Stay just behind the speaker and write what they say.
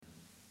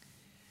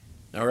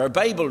Now, our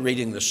Bible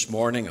reading this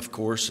morning, of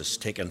course, is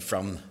taken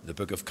from the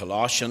book of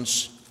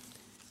Colossians,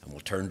 and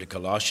we'll turn to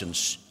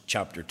Colossians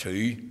chapter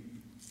 2,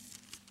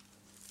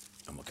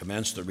 and we'll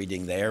commence the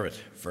reading there at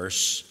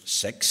verse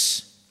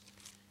 6,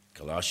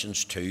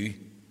 Colossians 2.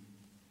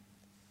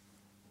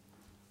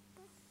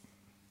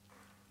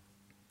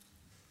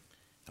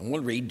 And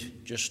we'll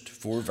read just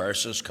 4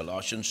 verses,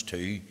 Colossians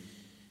 2,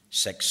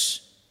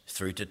 6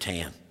 through to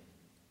 10.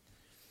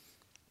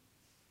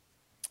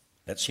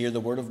 Let's hear the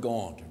word of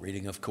God,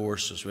 reading, of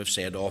course, as we've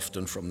said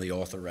often, from the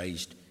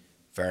Authorized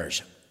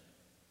Version.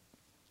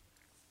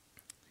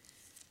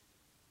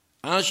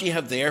 As ye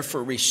have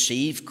therefore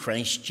received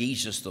Christ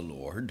Jesus the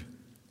Lord,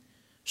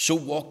 so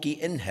walk ye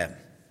in him,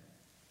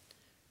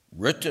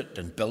 rooted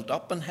and built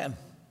up in him,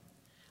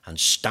 and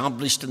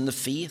established in the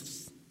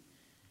faith,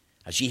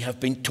 as ye have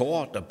been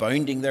taught,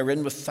 abounding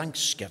therein with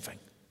thanksgiving.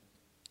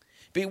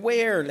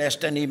 Beware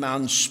lest any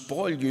man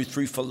spoil you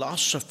through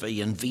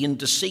philosophy and vain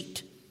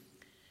deceit,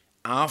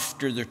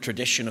 after the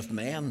tradition of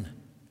men,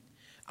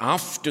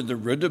 after the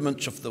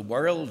rudiments of the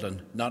world, and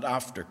not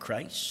after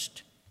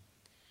Christ.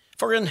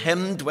 For in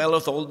him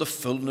dwelleth all the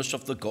fullness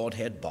of the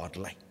Godhead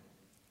bodily,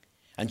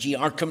 and ye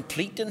are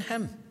complete in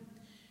him,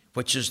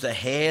 which is the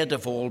head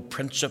of all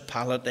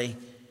principality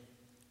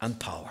and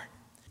power.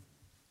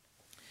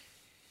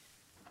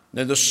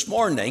 Now, this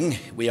morning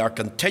we are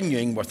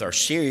continuing with our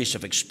series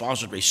of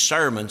expository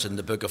sermons in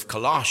the book of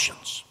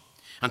Colossians.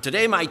 And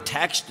today my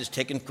text is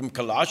taken from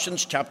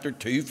Colossians chapter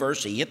 2,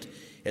 verse 8.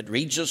 It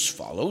reads as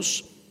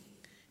follows: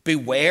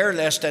 Beware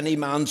lest any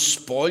man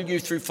spoil you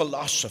through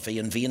philosophy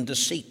and vain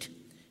deceit,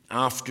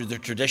 after the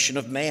tradition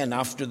of men,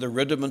 after the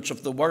rudiments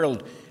of the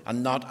world,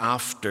 and not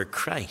after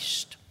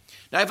Christ.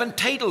 Now, I've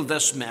entitled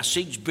this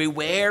message,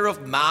 Beware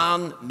of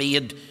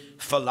Man-Made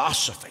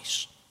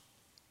Philosophies.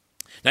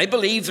 Now, I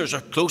believe there's a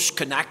close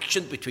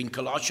connection between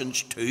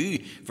Colossians 2,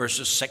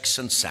 verses 6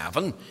 and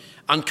 7,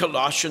 and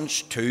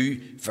Colossians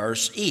 2,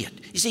 verse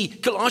 8. You see,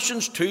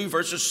 Colossians 2,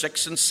 verses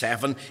 6 and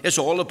 7 is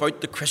all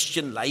about the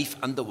Christian life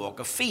and the walk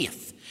of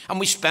faith. And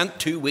we spent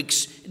 2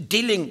 weeks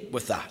dealing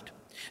with that.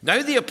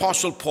 Now the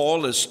Apostle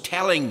Paul is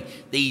telling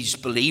these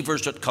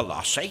believers at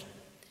Colossae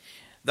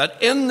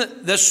that in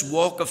this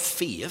walk of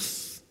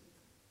faith,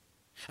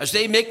 as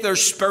they make their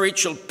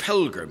spiritual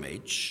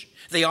pilgrimage,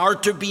 they are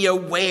to be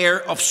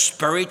aware of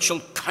spiritual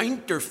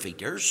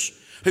counterfeiters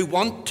who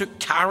want to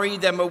carry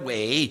them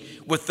away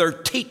with their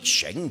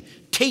teaching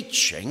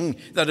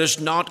that is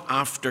not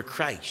after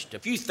Christ.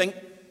 If you think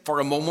for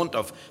a moment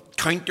of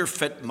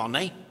counterfeit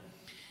money,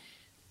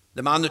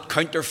 the man that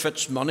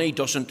counterfeits money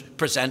doesn't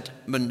present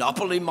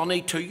monopoly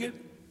money to you.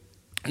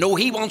 No,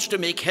 he wants to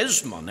make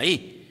his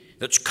money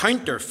that's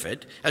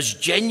counterfeit as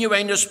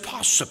genuine as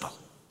possible.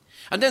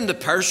 And then the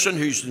person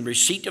who's in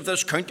receipt of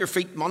this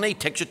counterfeit money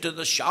takes it to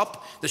the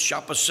shop. The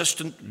shop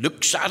assistant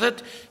looks at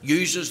it,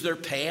 uses their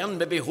pen,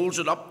 maybe holds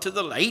it up to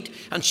the light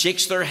and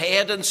shakes their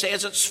head and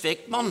says it's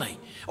fake money.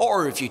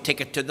 Or if you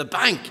take it to the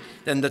bank,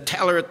 then the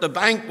teller at the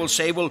bank will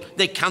say, well,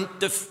 they can't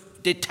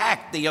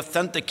detect the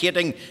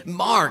authenticating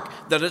mark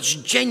that it's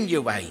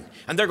genuine.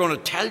 And they're going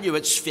to tell you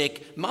it's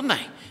fake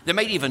money. They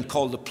might even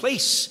call the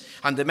police,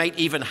 and they might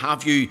even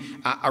have you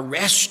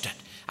arrested.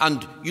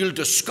 And you'll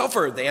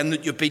discover then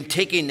that you've been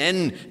taken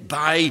in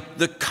by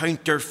the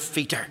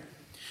counterfeiter.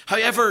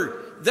 However,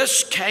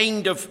 this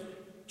kind of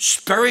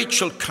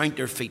spiritual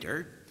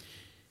counterfeiter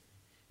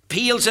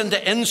pales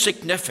into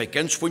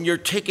insignificance when you're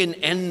taken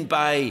in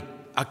by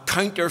a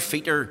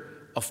counterfeiter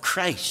of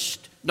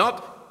Christ.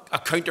 Not a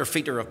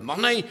counterfeiter of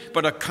money,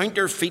 but a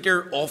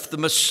counterfeiter of the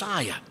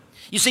Messiah.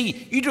 You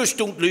see, you just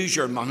don't lose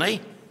your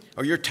money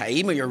or your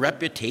time or your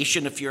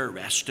reputation if you're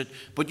arrested,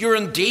 but you're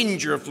in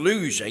danger of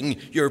losing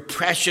your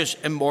precious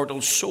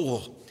immortal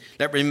soul.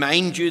 Let me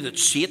remind you that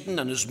Satan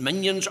and his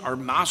minions are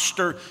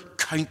master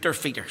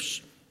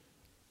counterfeiters.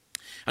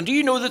 And do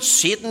you know that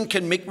Satan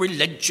can make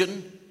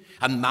religion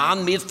and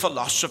man-made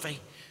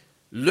philosophy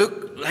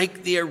look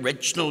like the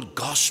original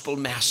gospel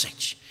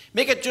message?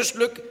 Make it just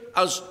look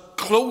as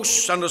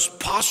close and as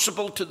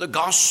possible to the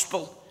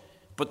gospel,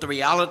 but the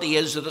reality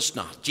is that it's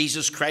not.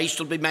 Jesus Christ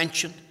will be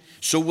mentioned.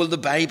 So will the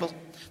Bible.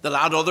 They'll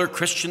add other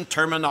Christian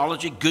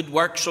terminology. Good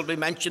works will be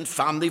mentioned.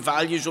 Family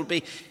values will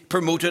be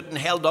promoted and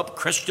held up.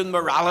 Christian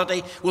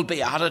morality will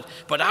be added.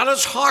 But at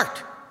its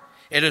heart,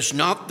 it is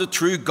not the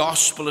true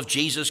gospel of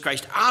Jesus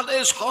Christ. At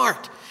its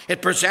heart,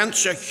 it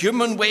presents a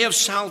human way of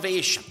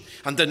salvation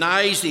and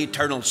denies the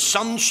eternal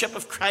sonship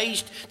of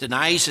Christ,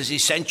 denies his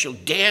essential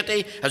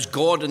deity as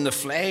God in the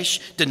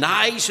flesh,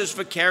 denies his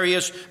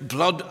vicarious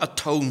blood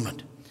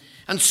atonement.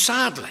 And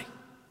sadly,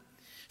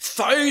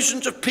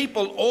 thousands of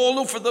people all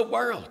over the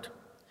world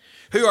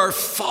who are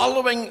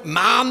following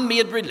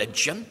man-made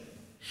religion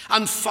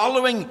and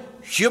following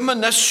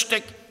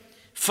humanistic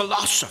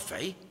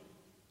philosophy,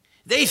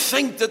 they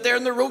think that they're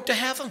on the road to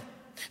heaven.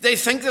 They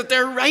think that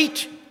they're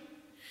right.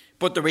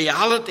 But the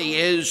reality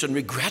is, and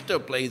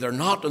regrettably, they're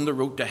not on the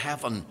road to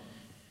heaven.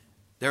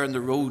 They're on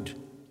the road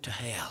to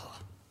hell.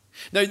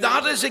 Now,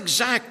 that is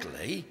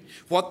exactly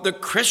what the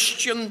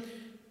Christian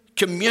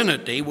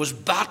community was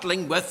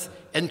battling with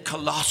in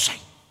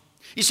Colossae.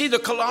 You see, the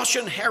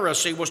Colossian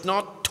heresy was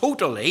not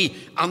totally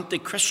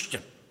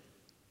anti-Christian.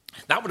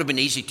 That would have been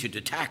easy to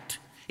detect,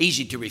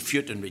 easy to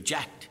refute and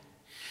reject.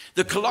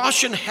 The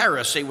Colossian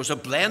heresy was a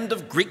blend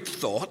of Greek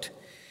thought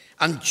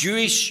and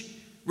Jewish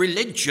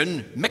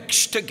religion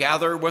mixed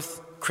together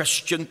with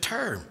Christian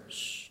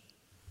terms.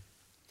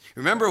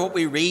 Remember what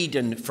we read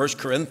in 1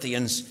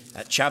 Corinthians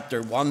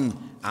chapter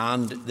 1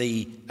 and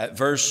the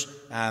verse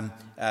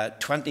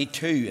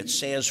 22. It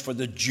says, "For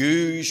the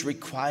Jews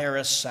require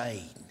a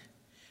sign,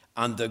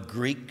 and the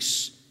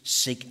Greeks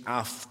seek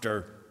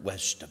after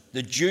wisdom."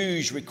 The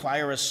Jews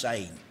require a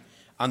sign,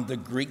 and the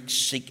Greeks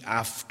seek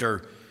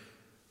after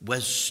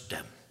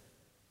wisdom.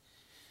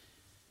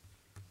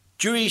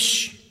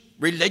 Jewish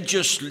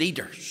religious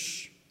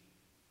leaders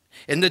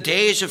in the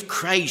days of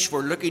Christ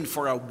were looking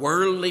for a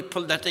worldly,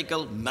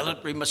 political,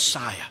 military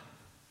Messiah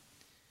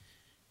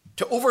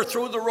to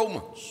overthrow the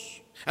Romans.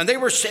 And they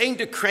were saying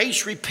to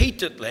Christ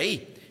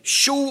repeatedly,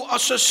 "Show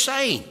us a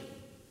sign."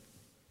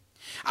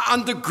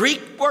 And the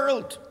Greek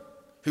world,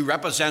 who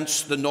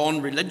represents the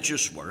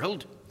non-religious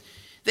world,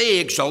 they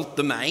exalt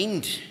the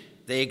mind,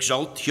 they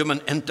exalt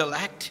human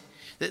intellect,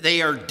 that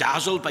they are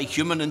dazzled by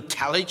human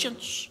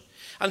intelligence.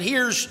 And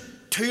here's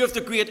two of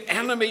the great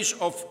enemies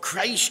of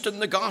Christ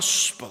and the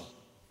gospel: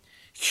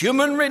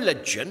 human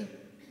religion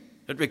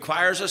that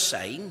requires a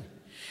sign,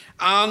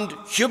 and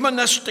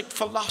humanistic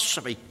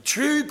philosophy,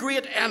 two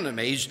great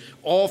enemies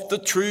of the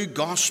true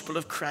gospel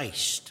of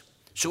Christ.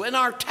 So in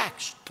our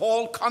text,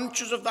 Paul,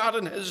 conscious of that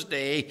in his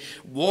day,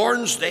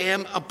 warns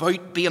them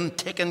about being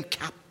taken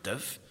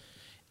captive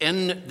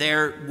in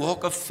their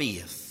walk of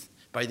faith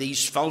by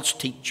these false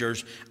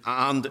teachers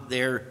and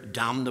their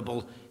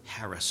damnable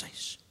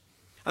heresies.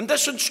 And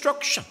this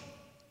instruction,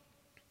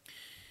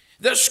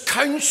 this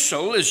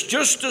counsel, is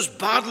just as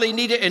badly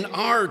needed in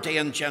our day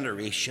and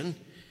generation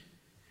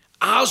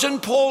as in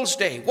Paul's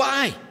day.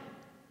 Why?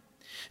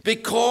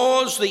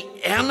 Because the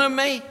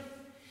enemy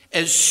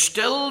is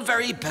still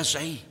very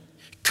busy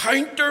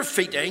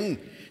counterfeiting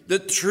the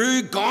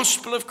true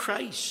gospel of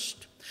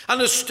Christ,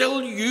 and is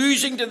still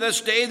using to this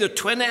day the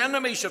twin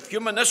enemies of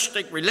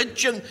humanistic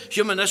religion,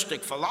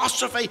 humanistic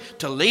philosophy,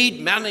 to lead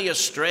many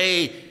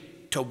astray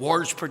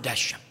towards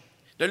perdition.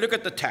 Now look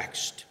at the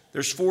text.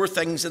 There's four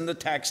things in the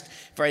text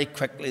very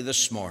quickly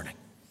this morning.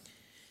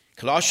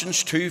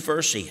 Colossians 2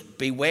 verse 8,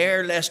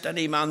 "Beware lest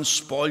any man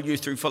spoil you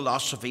through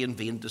philosophy and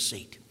vain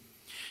deceit."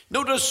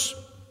 Notice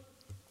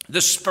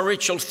the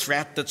spiritual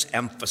threat that's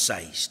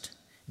emphasized.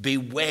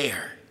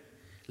 Beware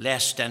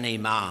lest any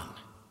man.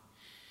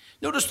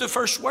 Notice the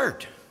first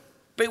word,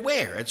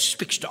 beware. It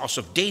speaks to us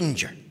of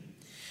danger.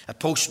 A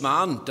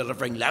postman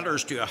delivering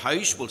letters to a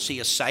house will see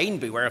a sign,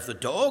 "Beware of the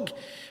dog,"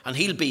 and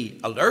he'll be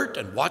alert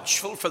and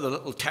watchful for the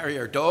little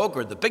terrier dog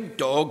or the big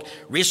dog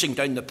racing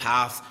down the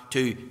path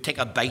to take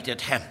a bite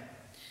at him.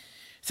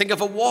 Think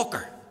of a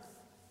walker.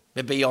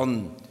 Maybe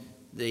on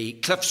the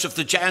cliffs of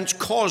the Giant's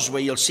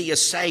Causeway, you'll see a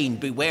sign,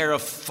 "Beware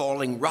of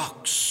falling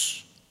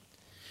rocks,"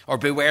 or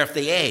 "Beware of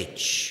the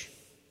edge."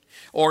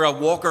 Or a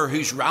walker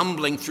who's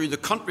rambling through the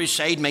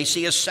countryside may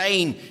see a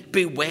sign,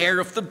 "Beware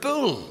of the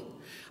bull."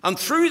 And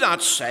through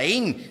that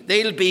sign,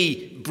 they'll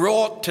be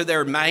brought to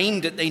their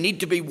mind that they need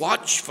to be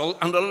watchful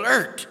and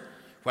alert,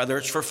 whether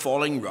it's for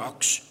falling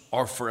rocks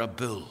or for a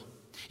bull.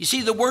 You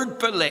see, the word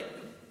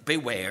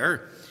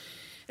beware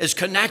is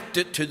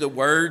connected to the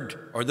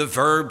word or the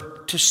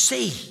verb to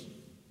see,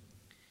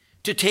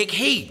 to take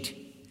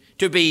heed,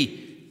 to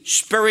be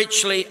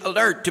spiritually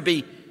alert, to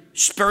be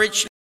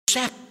spiritually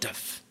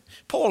receptive.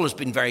 Paul has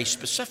been very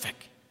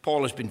specific.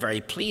 Paul has been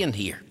very plain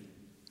here.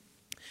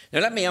 Now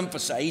let me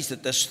emphasize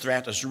that this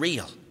threat is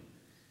real.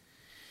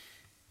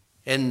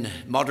 In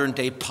modern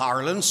day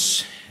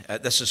parlance,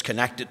 this is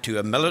connected to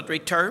a military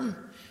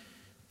term.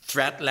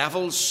 Threat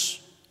levels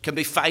can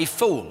be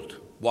fivefold.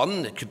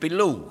 1, it could be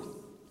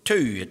low.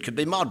 2, it could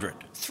be moderate.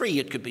 3,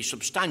 it could be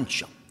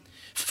substantial.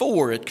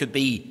 4, it could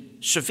be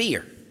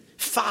severe.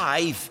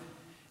 5,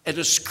 it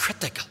is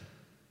critical.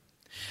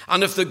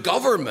 And if the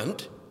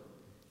government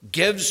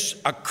gives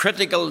a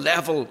critical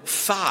level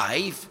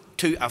 5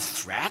 to a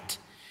threat,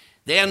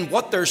 then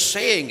what they're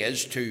saying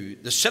is to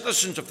the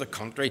citizens of the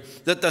country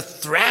that the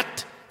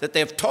threat that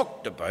they've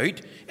talked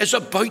about is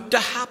about to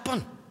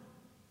happen.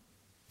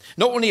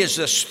 Not only is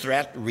this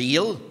threat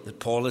real, that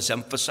Paul is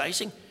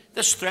emphasizing,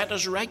 this threat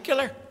is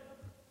regular.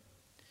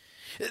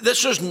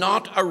 This is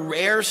not a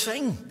rare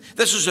thing.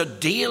 This is a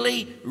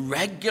daily,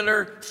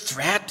 regular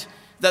threat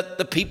that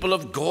the people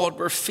of God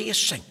were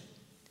facing.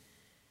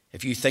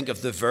 If you think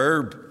of the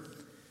verb,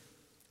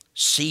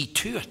 see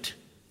to it,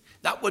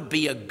 that would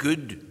be a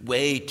good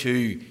way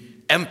to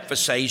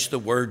emphasize the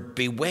word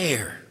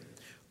beware.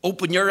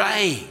 Open your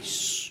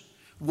eyes.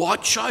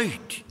 Watch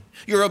out.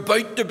 You're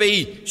about to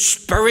be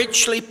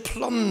spiritually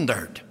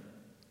plundered.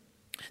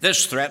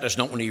 This threat is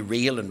not only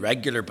real and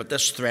regular, but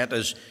this threat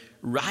is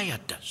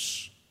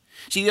riotous.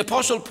 See, the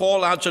Apostle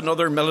Paul adds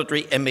another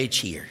military image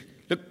here.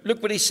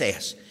 Look what he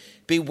says.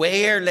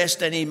 Beware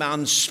lest any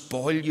man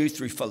spoil you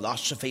through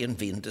philosophy and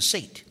vain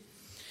deceit.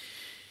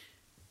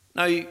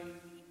 Now,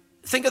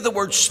 think of the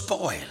word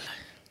spoil.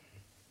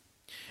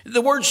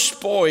 The word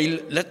spoil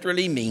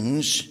literally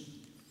means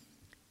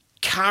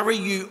carry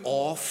you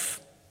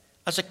off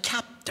as a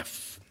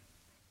captive.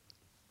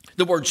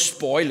 The word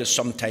spoil is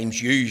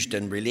sometimes used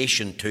in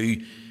relation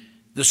to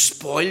the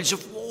spoils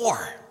of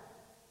war.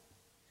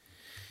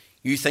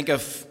 You think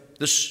of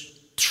this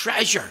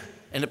treasure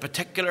in a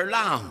particular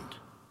land,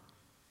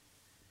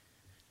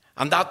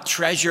 and that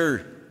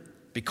treasure,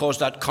 because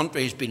that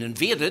country has been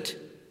invaded,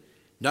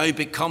 now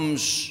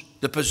becomes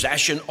the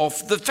possession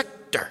of the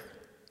victor.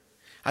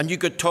 And you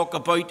could talk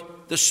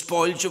about the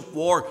spoils of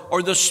war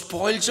or the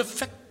spoils of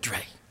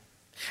victory.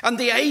 And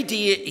the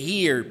idea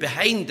here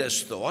behind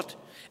this thought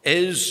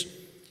is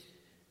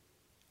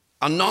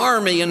an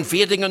army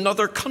invading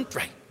another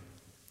country.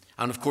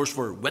 And of course,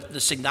 we're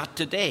witnessing that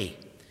today.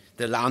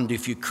 The land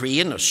of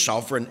Ukraine, a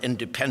sovereign,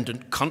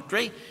 independent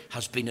country,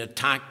 has been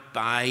attacked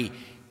by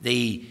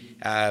the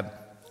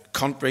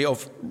country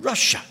of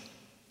Russia.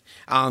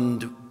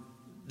 And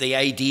the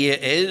idea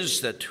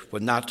is that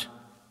when that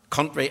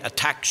country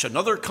attacks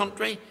another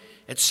country,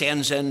 it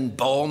sends in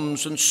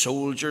bombs and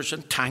soldiers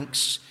and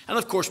tanks. And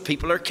of course,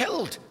 people are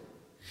killed.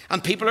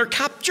 And people are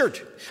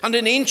captured. And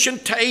in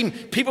ancient time,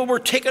 people were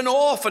taken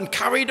off and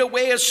carried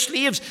away as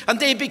slaves. And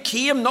they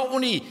became not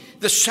only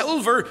the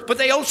silver, but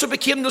they also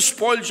became the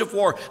spoils of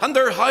war. And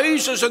their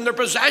houses and their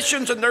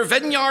possessions and their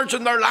vineyards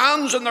and their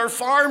lands and their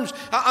farms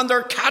and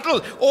their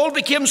cattle all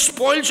became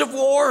spoils of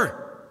war.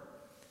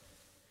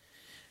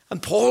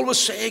 And Paul was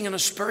saying in a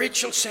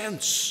spiritual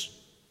sense,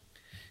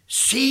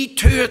 see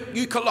to it,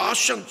 you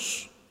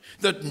Colossians,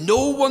 that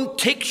no one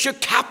takes you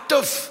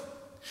captive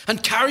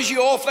and carries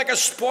you off like a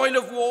spoil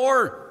of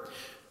war.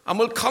 And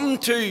we'll come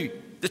to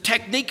the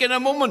technique in a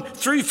moment,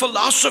 through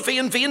philosophy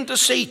and vain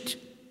deceit.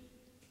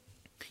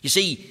 You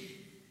see,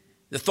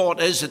 the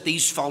thought is that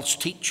these false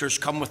teachers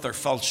come with their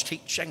false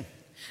teaching,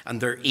 and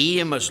their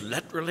aim is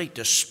literally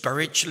to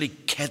spiritually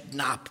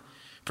kidnap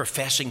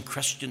professing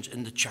Christians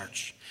in the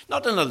church.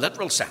 Not in a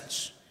literal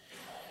sense,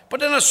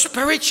 but in a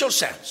spiritual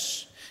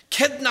sense.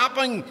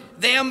 Kidnapping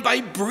them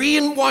by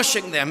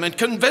brainwashing them and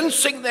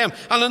convincing them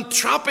and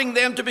entrapping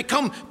them to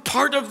become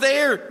part of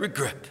their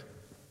group.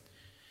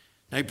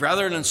 Now,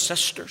 brethren and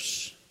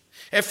sisters,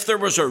 if there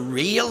was a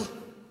real,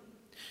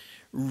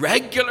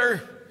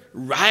 regular,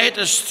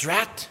 riotous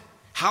threat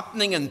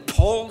happening in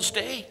Paul's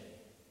day,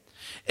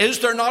 is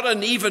there not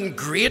an even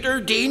greater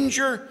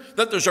danger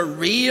that there's a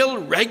real,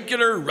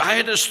 regular,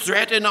 riotous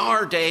threat in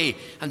our day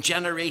and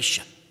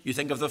generation? You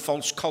think of the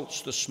false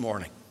cults this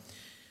morning.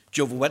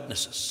 Jehovah's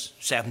Witnesses,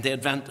 Seventh-day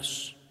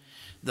Adventists,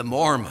 the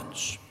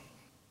Mormons,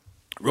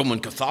 Roman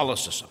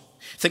Catholicism.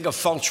 Think of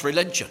false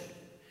religion,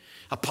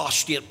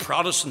 apostate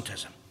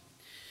Protestantism,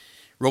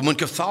 Roman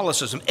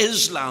Catholicism,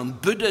 Islam,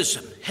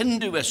 Buddhism,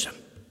 Hinduism,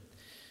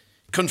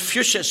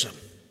 Confucianism.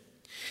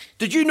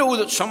 Did you know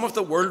that some of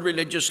the world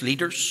religious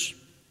leaders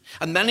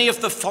and many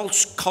of the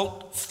false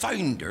cult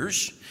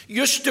founders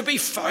used to be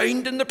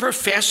found in the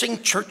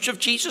professing Church of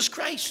Jesus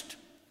Christ?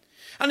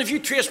 And if you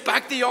trace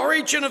back the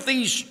origin of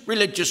these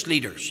religious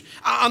leaders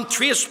and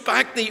trace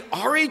back the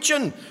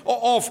origin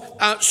of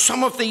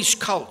some of these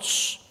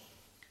cults,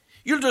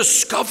 you'll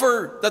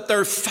discover that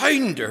their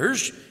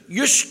founders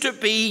used to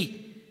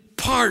be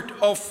part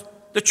of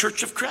the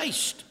Church of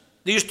Christ.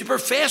 They used to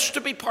profess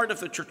to be part of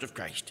the Church of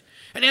Christ.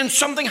 And then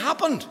something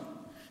happened.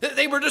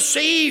 They were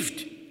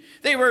deceived.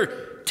 They were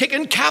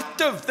taken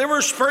captive. They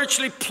were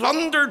spiritually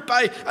plundered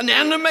by an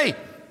enemy,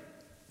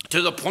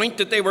 to the point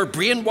that they were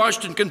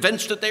brainwashed and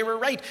convinced that they were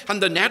right.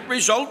 And the net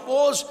result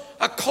was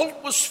a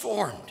cult was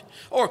formed,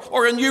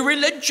 or a new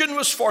religion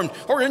was formed,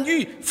 or a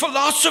new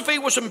philosophy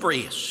was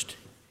embraced.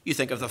 You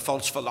think of the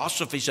false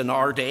philosophies in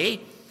our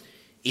day.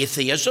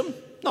 Atheism,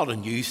 not a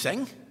new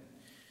thing.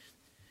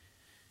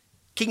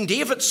 King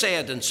David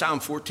said in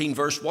Psalm 14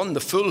 verse 1, the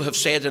fool have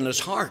said in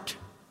his heart,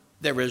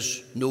 there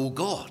is no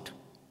God.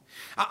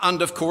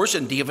 And of course,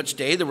 in David's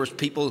day, there was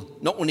people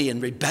not only in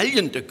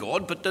rebellion to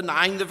God, but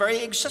denying the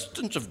very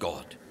existence of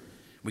God.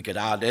 We could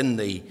add in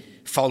the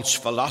false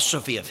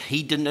philosophy of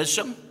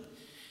hedonism,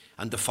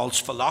 and the false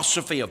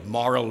philosophy of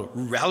moral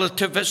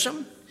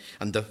relativism,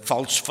 and the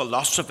false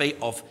philosophy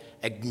of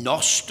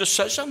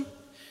agnosticism,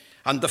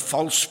 and the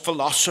false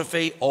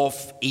philosophy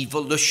of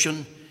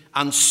evolution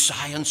and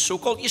science,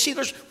 so-called. You see,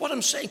 what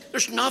I'm saying,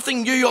 there's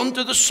nothing new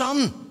under the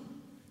sun.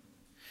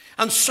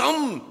 And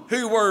some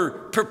who were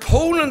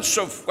proponents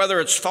of whether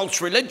it's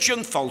false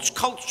religion, false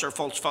cults, or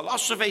false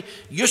philosophy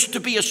used to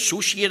be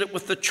associated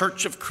with the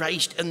Church of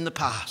Christ in the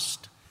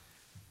past.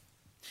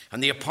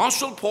 And the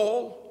Apostle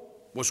Paul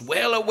was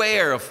well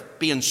aware of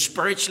being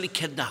spiritually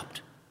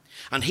kidnapped.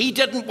 And he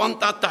didn't want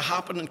that to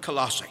happen in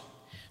Colossae.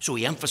 So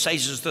he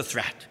emphasizes the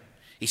threat.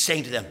 He's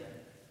saying to them,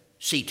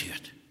 see to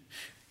it.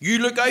 You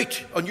look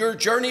out on your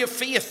journey of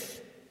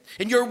faith.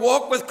 In your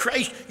walk with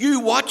Christ,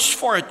 you watch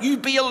for it. You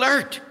be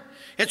alert.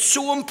 It's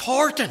so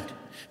important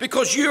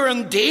because you're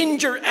in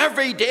danger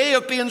every day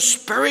of being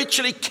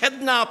spiritually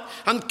kidnapped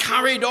and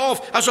carried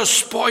off as a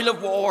spoil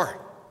of war.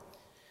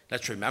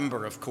 Let's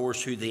remember, of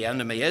course, who the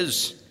enemy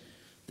is.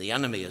 The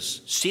enemy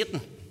is Satan.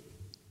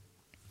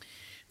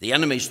 The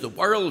enemy's the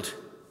world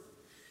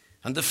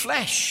and the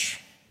flesh.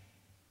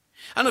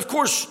 And of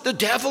course, the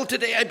devil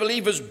today, I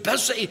believe, is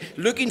busy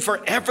looking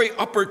for every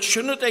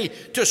opportunity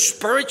to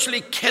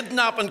spiritually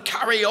kidnap and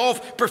carry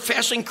off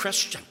professing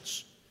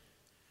Christians.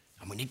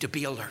 And we need to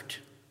be alert.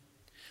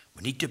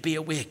 We need to be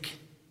awake.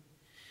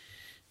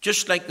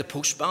 Just like the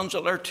postman's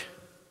alert,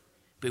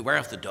 beware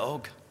of the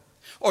dog.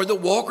 Or the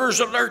walker's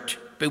alert,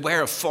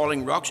 beware of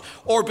falling rocks.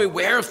 Or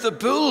beware of the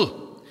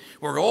bull.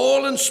 We're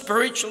all in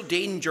spiritual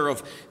danger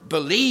of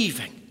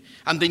believing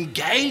and being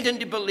guiled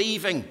into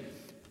believing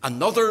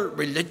another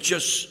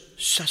religious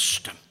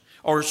system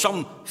or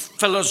some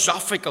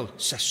philosophical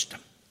system.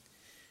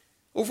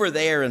 Over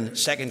there in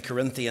 2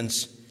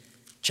 Corinthians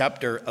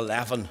chapter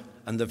 11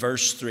 and the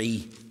verse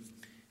 3,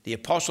 the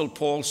Apostle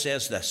Paul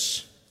says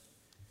this.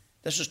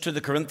 This is to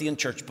the Corinthian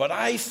church. But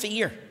I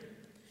fear,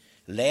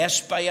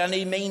 lest by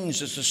any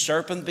means as the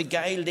serpent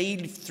beguiled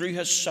Eve through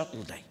his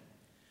subtlety,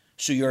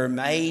 so your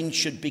mind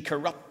should be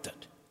corrupted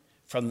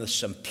from the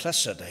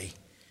simplicity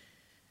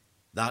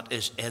that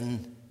is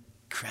in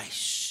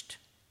Christ.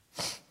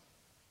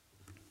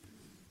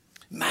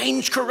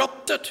 Minds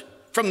corrupted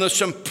from the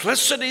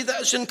simplicity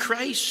that is in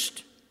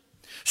Christ.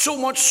 So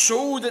much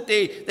so that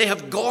they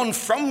have gone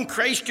from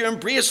Christ to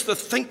embrace the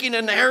thinking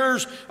and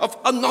errors of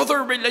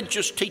another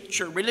religious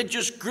teacher,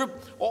 religious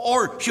group,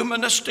 or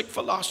humanistic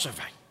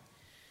philosophy.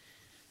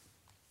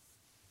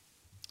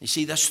 You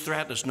see, this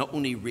threat is not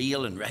only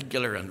real and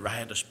regular and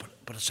riotous,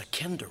 but it's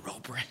akin to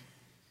robbery.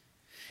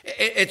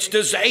 It's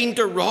designed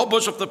to rob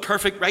us of the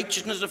perfect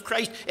righteousness of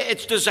Christ.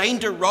 It's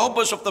designed to rob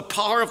us of the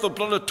power of the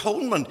blood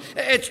atonement.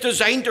 It's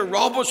designed to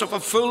rob us of a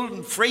full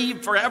and free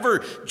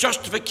forever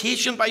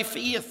justification by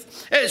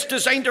faith. It's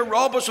designed to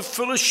rob us of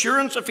full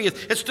assurance of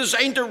faith. It's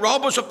designed to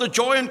rob us of the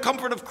joy and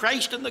comfort of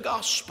Christ in the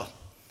gospel.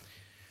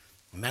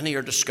 Many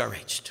are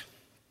discouraged.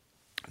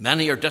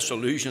 Many are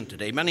disillusioned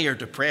today. Many are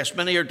depressed.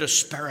 Many are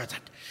dispirited.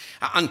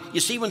 And you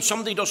see, when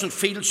somebody doesn't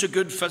feel so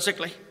good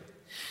physically,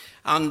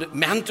 and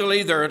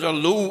mentally they're at a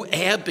low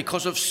ebb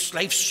because of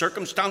life's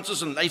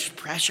circumstances and life's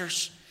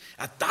pressures,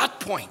 at that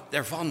point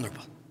they're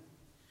vulnerable.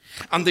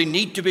 And they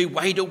need to be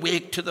wide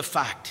awake to the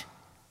fact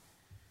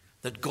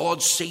that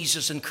God sees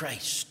us in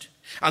Christ.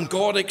 And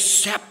God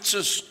accepts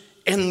us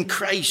in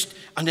Christ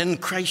and in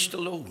Christ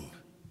alone.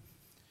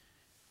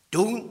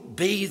 Don't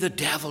be the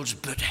devil's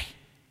booty.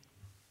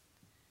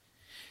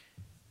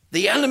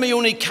 The enemy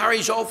only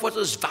carries off what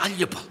is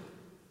valuable.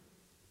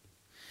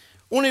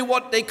 Only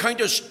what they count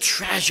as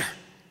treasure.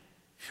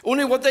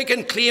 Only what they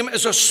can claim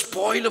as a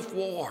spoil of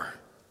war.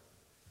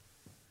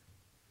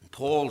 And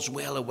Paul's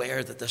well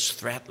aware that this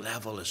threat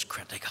level is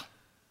critical.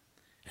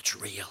 It's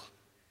real.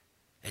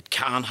 It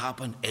can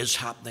happen, is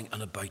happening,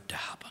 and about to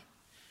happen.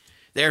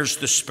 There's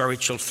the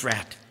spiritual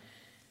threat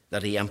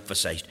that he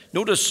emphasized.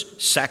 Notice,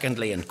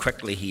 secondly and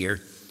quickly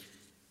here,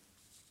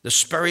 the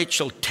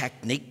spiritual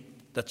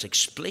technique that's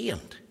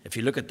explained. If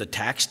you look at the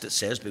text, it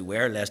says,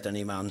 beware lest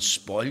any man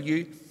spoil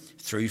you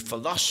through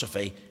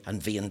philosophy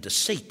and vain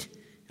deceit,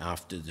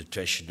 after the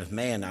tradition of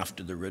men,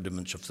 after the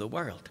rudiments of the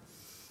world.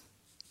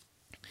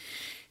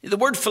 The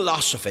word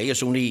philosophy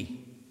is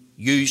only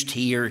used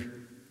here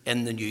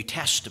in the New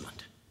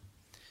Testament.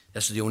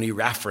 This is the only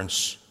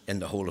reference in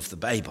the whole of the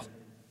Bible.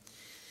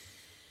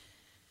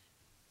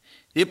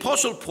 The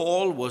Apostle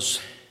Paul was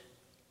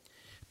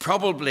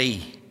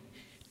probably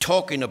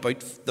talking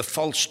about the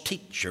false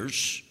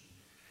teachers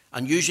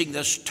and using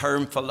this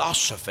term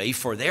philosophy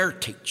for their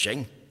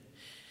teaching,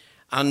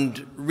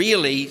 and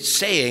really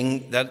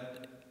saying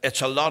that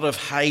it's a lot of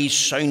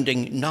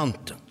high-sounding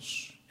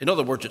nonsense. In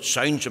other words, it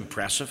sounds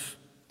impressive.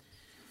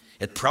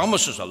 It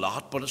promises a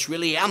lot, but it's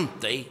really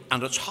empty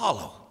and it's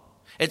hollow.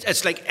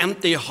 It's like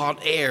empty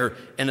hot air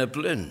in a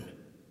balloon.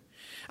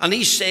 And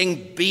he's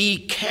saying,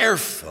 be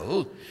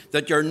careful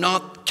that you're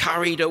not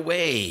carried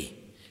away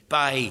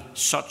by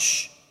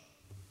such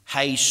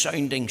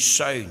high-sounding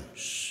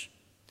sounds.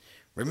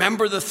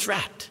 Remember the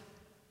threat.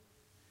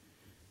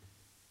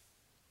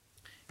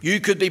 You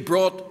could be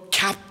brought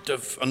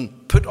captive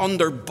and put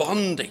under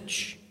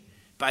bondage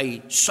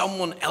by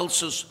someone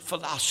else's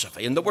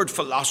philosophy. And the word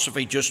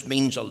philosophy just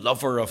means a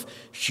lover of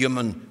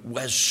human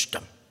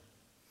wisdom.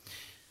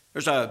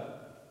 There's a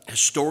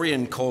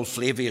historian called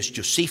Flavius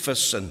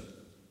Josephus, and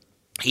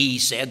he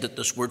said that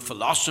this word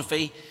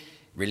philosophy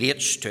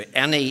relates to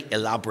any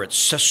elaborate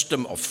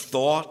system of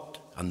thought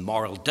and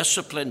moral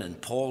discipline. In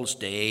Paul's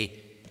day,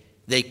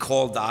 they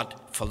called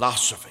that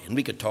philosophy. And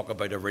we could talk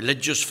about a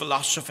religious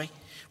philosophy.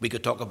 We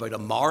could talk about a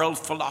moral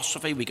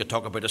philosophy. We could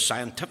talk about a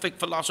scientific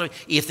philosophy,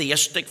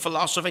 atheistic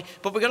philosophy.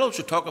 But we could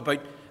also talk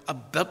about a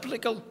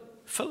biblical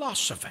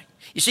philosophy.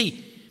 You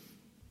see,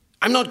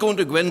 I'm not going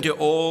to go into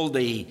all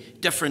the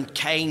different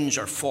kinds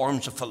or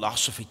forms of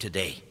philosophy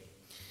today.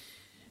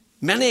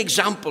 Many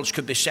examples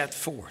could be set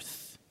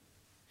forth.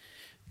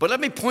 But let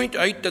me point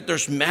out that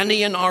there's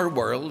many in our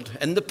world,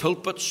 in the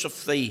pulpits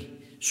of the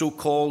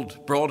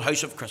so-called broad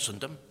house of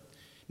Christendom,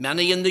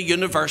 many in the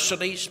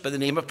universities by the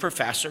name of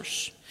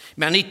professors,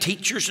 many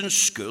teachers in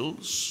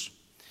schools.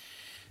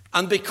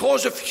 And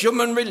because of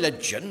human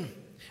religion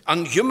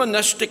and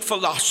humanistic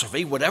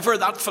philosophy, whatever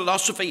that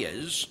philosophy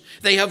is,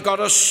 they have got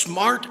a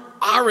smart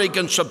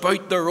arrogance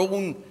about their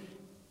own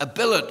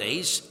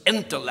abilities,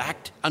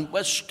 intellect, and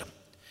wisdom.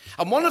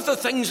 And one of the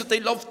things that they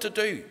love to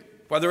do,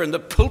 whether in the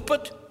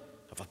pulpit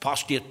of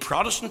apostate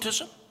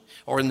Protestantism,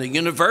 or in the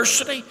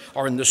university,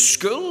 or in the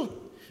school,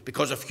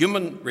 because of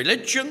human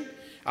religion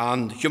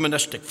and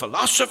humanistic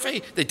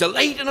philosophy, they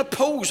delight in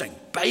opposing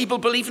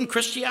Bible-believing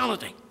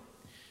Christianity.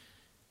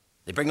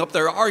 They bring up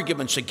their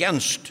arguments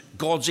against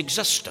God's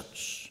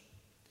existence.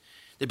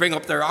 They bring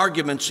up their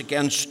arguments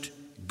against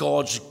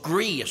God's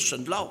grace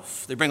and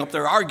love. They bring up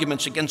their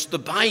arguments against the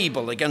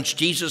Bible, against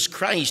Jesus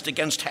Christ,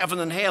 against heaven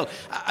and hell,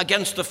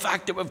 against the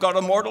fact that we've got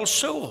immortal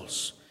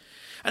souls.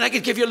 And I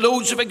could give you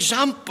loads of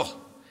examples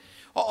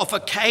of a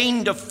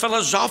kind of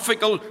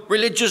philosophical,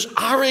 religious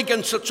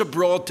arrogance that's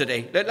abroad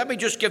today. Let me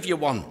just give you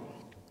one.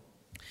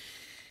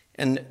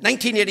 In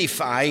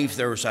 1985,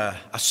 there was a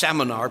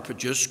seminar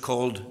produced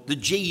called the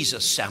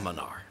Jesus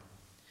Seminar.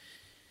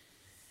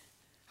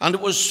 And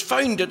it was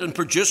founded and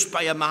produced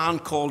by a man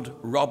called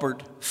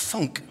Robert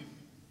Funk,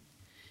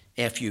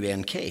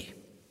 F-U-N-K.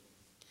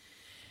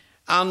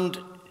 And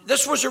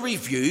this was a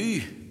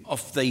review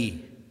of the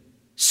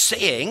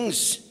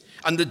sayings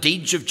and the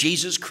deeds of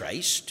Jesus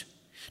Christ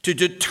to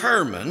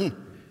determine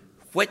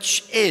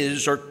which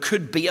is or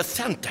could be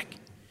authentic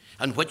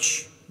and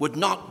which would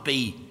not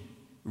be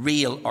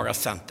real or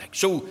authentic.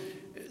 So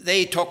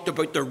they talked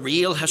about the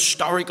real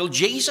historical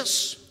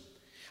Jesus,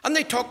 and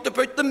they talked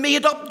about the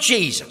made-up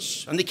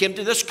Jesus, and they came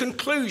to this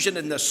conclusion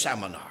in this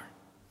seminar.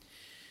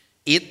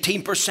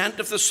 18%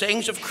 of the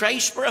sayings of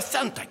Christ were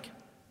authentic.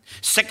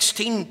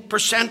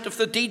 16% of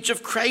the deeds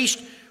of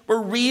Christ were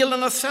real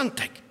and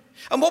authentic.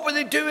 And what were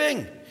they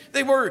doing?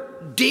 They were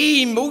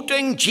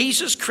demoting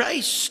Jesus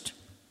Christ.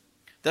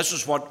 This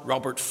is what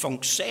Robert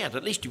Funk said.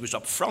 At least he was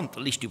up front.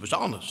 At least he was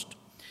honest.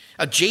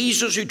 A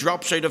Jesus who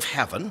drops out of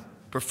heaven,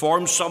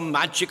 performs some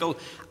magical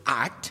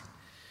act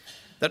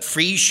that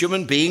frees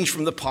human beings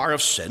from the power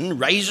of sin,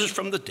 rises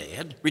from the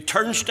dead,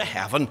 returns to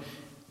heaven,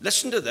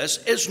 listen to this,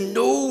 is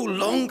no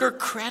longer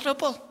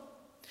credible.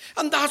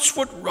 And that's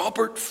what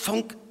Robert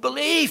Funk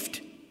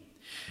believed.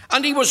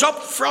 And he was up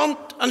front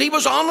and he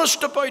was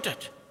honest about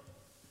it.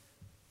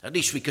 At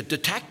least we could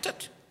detect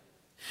it.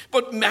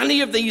 But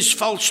many of these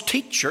false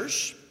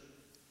teachers,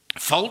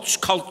 false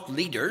cult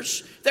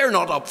leaders, they're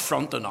not up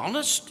front and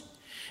honest.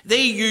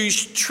 They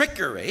use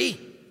trickery,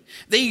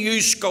 they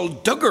use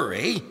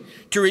skullduggery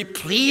to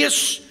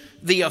replace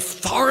the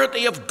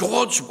authority of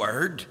God's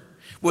word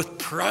with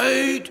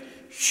proud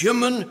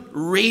human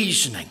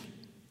reasoning,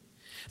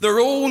 their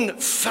own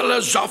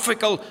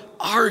philosophical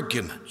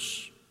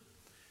arguments.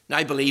 Now,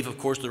 I believe, of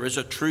course, there is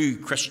a true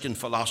Christian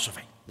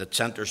philosophy that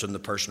centers in the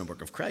person and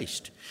work of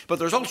Christ. But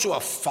there's also a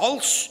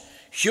false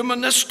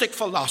humanistic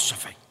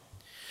philosophy,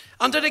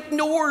 and it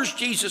ignores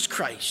Jesus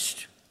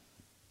Christ.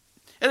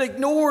 It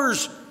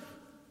ignores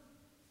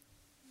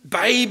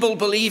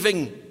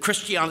Bible-believing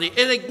Christianity.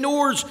 It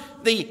ignores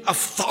the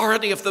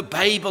authority of the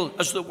Bible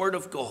as the Word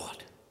of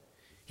God.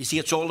 You see,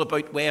 it's all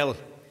about, well,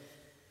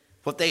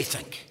 what they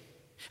think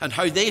and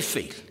how they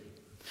feel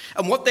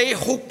and what they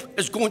hope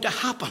is going to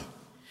happen.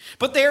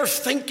 But their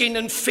thinking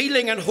and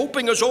feeling and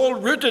hoping is all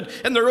rooted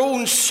in their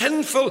own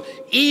sinful,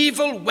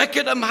 evil,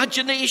 wicked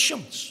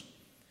imaginations.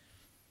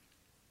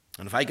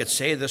 And if I could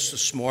say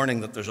this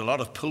morning, that there's a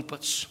lot of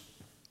pulpits,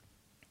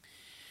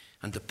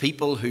 and the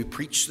people who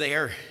preach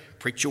there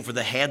preach over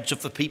the heads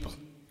of the people.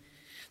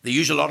 They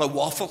use a lot of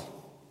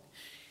waffle.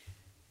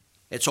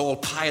 It's all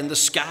pie in the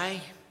sky.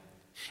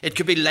 It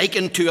could be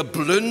likened to a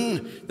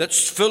balloon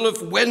that's full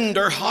of wind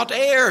or hot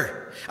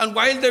air. And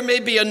while there may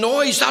be a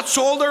noise, that's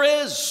all there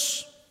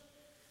is.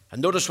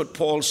 And notice what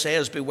Paul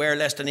says, beware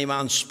lest any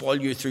man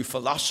spoil you through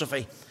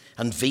philosophy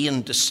and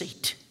vain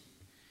deceit.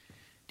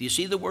 Do you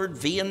see the word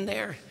vain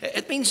there?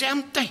 It means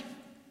empty.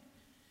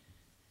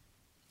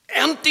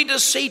 Empty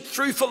deceit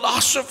through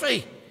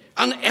philosophy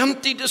and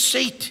empty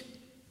deceit.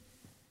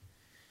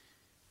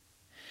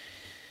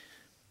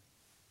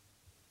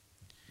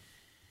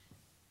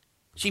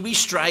 See, we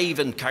strive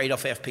in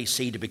Carryduff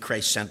FPC to be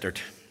Christ-centered.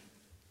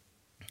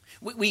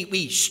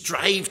 We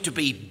strive to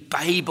be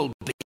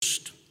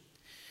Bible-based.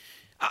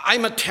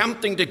 I'm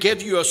attempting to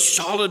give you a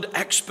solid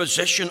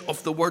exposition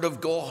of the Word of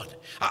God.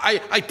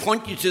 I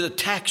point you to the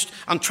text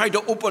and try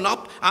to open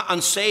up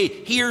and say,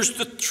 here's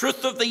the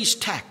truth of these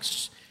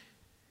texts.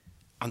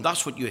 And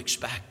that's what you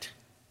expect.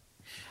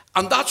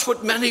 And that's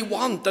what many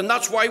want. And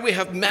that's why we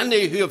have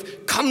many who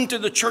have come to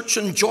the church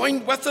and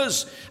joined with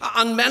us.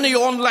 And many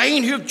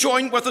online who have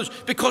joined with us,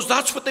 because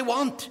that's what they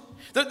want.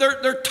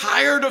 They're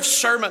tired of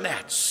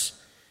sermonettes.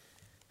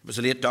 It was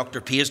the late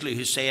Dr. Paisley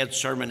who said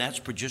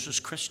sermonettes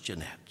produces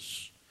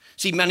Christianettes.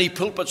 See, many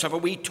pulpits have a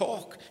wee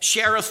talk,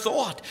 share a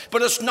thought,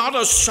 but it's not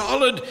a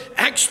solid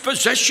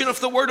exposition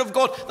of the Word of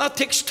God. That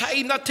takes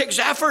time, that takes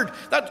effort.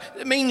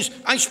 That means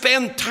I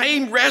spend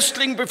time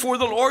wrestling before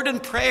the Lord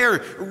in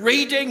prayer,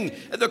 reading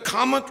the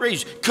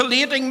commentaries,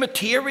 collating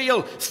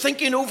material,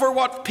 thinking over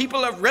what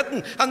people have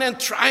written, and then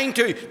trying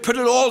to put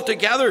it all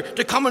together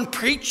to come and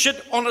preach it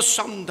on a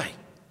Sunday.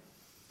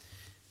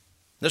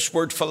 This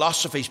word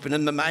philosophy has been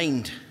in my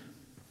mind.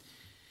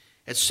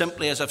 It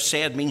simply, as I've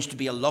said, means to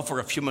be a lover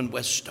of human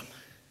wisdom.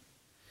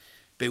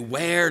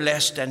 Beware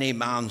lest any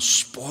man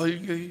spoil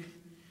you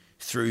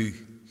through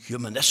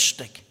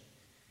humanistic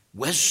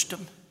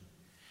wisdom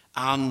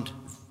and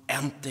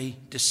empty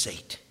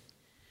deceit.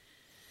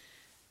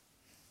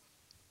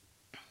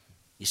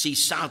 You see,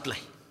 sadly,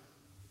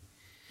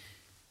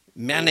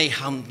 many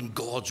haven't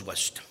God's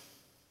wisdom.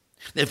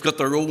 They've got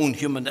their own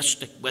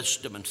humanistic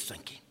wisdom and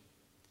thinking.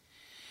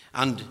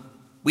 And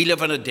we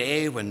live in a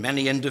day when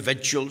many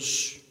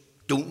individuals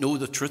don't know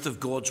the truth of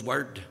God's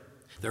word.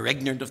 They're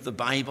ignorant of the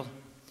Bible.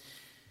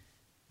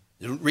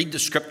 They don't read the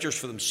scriptures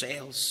for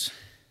themselves.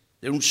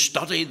 They don't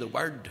study the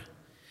word.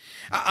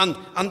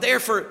 And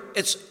therefore,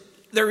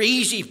 they're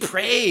easy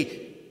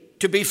prey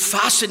to be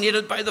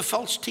fascinated by the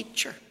false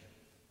teacher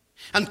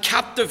and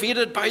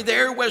captivated by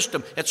their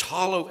wisdom. It's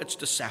hollow, it's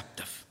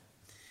deceptive.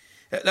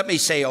 Let me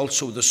say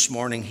also this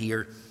morning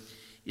here,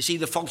 you see,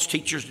 the false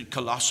teachers at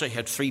Colossae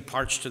had three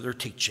parts to their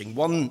teaching.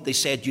 One, they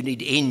said you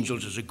need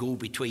angels as a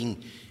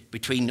go-between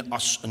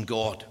us and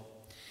God.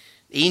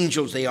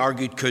 Angels, they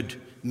argued, could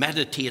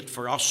meditate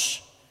for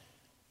us.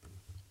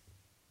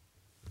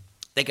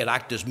 They could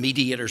act as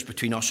mediators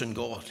between us and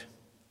God.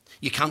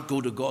 You can't go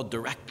to God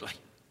directly.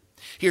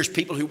 Here's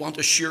people who want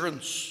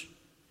assurance.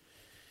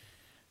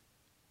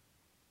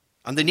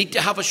 And they need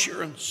to have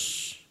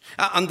assurance.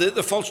 And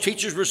the false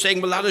teachers were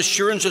saying, well, that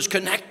assurance is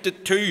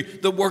connected to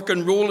the work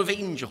and role of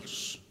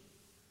angels.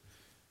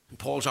 And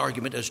Paul's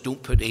argument is,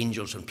 don't put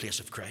angels in place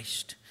of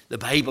Christ. The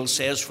Bible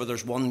says, for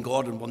there's one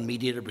God and one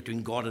mediator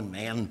between God and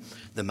men,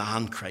 the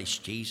man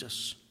Christ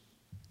Jesus.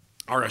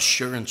 Our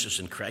assurance is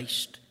in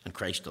Christ and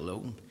Christ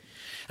alone.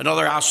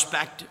 Another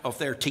aspect of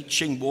their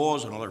teaching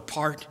was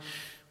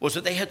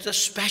that they had this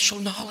special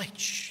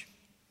knowledge.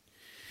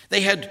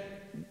 They had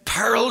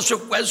pearls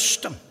of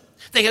wisdom.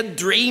 They had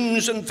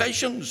dreams and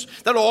visions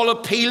that all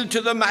appealed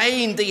to the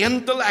mind, the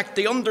intellect,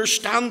 the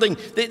understanding,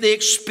 the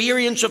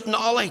experience of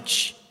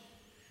knowledge.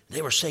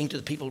 They were saying to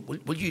the people,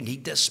 will you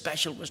need this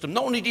special wisdom?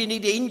 Not only do you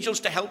need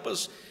angels to help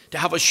us to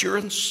have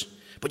assurance,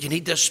 but you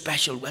need this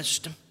special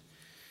wisdom.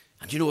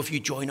 And you know, if you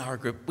join our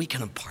group, we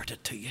can impart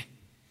it to you.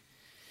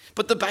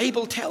 But the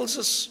Bible tells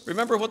us,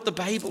 remember what the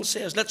Bible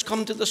says. Let's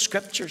come to the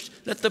scriptures.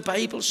 Let the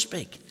Bible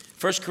speak.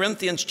 1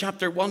 Corinthians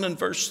chapter 1 and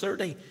verse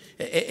 30.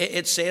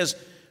 It says,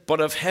 but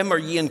of him are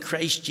ye in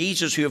Christ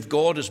Jesus, who of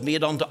God is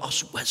made unto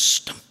us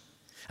wisdom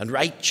and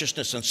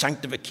righteousness and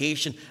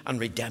sanctification and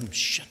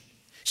redemption.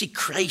 See,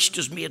 Christ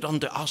is made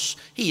unto us.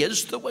 He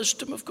is the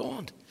wisdom of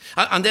God.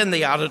 And then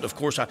they added, of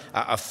course,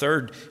 a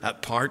third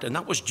part, and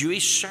that was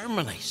Jewish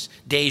ceremonies,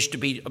 days to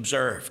be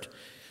observed,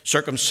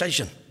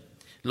 circumcision,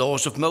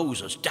 laws of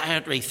Moses,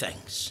 dietary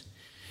things.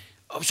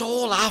 It was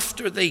all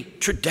after the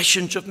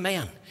traditions of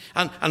men.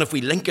 And if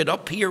we link it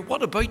up here,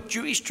 what about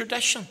Jewish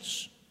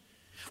traditions?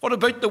 What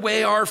about the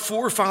way our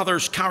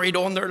forefathers carried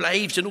on their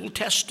lives in Old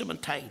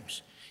Testament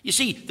times? You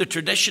see, the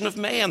tradition of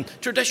man.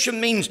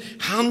 Tradition means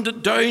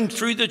handed down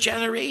through the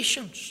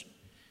generations.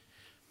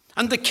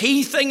 And the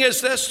key thing is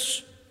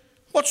this.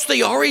 What's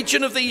the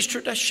origin of these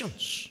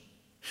traditions?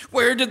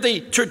 Where did the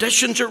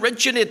traditions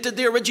originate? Did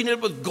they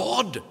originate with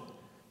God?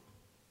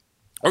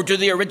 Or do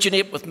they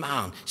originate with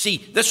man? See,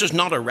 this is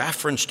not a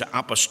reference to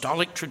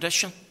apostolic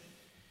tradition.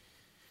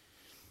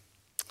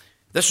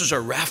 This is a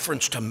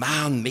reference to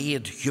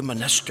man-made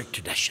humanistic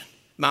tradition.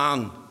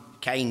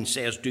 Mankind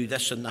says, do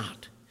this and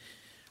that.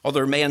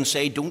 Other men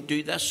say, don't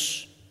do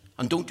this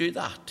and don't do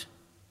that.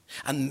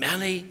 And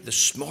many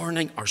this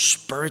morning are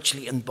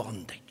spiritually in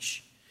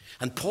bondage.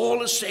 And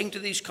Paul is saying to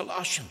these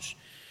Colossians,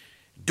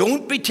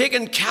 don't be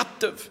taken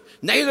captive,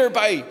 neither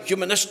by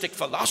humanistic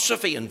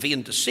philosophy and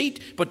vain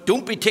deceit, but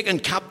don't be taken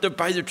captive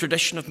by the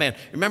tradition of men.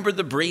 Remember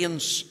the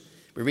Bereans?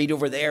 We read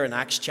over there in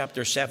Acts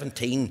chapter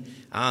 17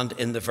 and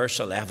in the verse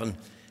 11.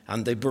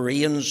 And the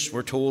Bereans,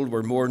 we're told,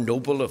 were more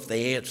noble if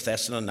they at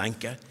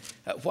Thessalonica.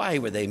 Why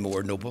were they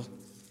more noble?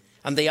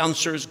 And the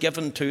answer is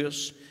given to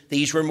us.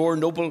 These were more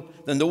noble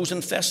than those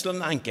in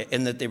Thessalonica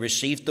in that they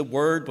received the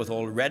word with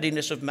all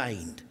readiness of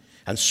mind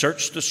and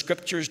searched the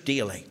scriptures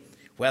daily,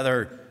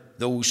 whether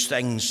those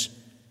things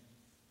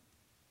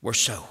were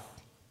so.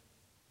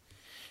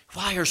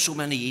 Why are so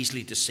many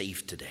easily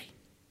deceived today?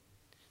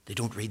 They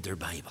don't read their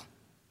Bible.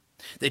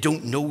 They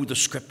don't know the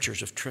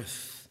scriptures of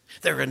truth.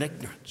 They're in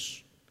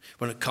ignorance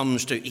when it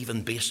comes to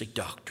even basic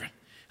doctrine.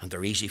 And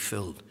they're easy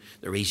fooled.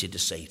 They're easy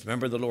deceived.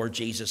 Remember the Lord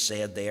Jesus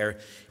said there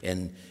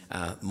in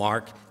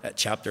Mark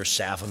chapter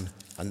 7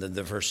 and then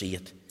the verse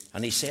 8.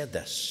 And he said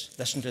this.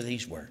 Listen to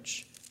these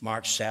words.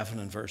 Mark 7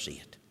 and verse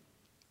 8.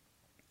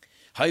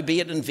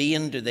 Howbeit in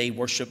vain do they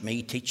worship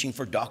me, teaching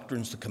for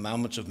doctrines the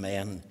commandments of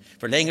men.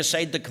 For laying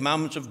aside the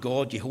commandments of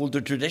God, ye hold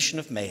the tradition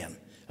of men,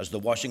 as the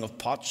washing of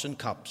pots and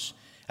cups,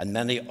 and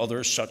many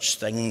other such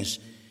things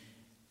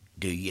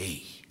do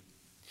ye.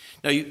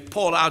 Now,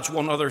 Paul adds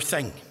one other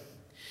thing.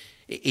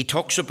 He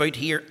talks about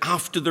here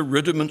after the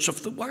rudiments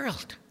of the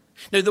world.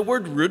 Now, the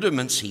word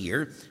rudiments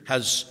here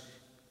has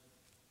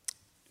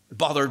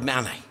bothered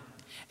many.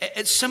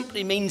 It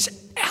simply means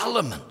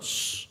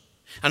elements.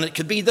 And it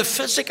could be the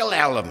physical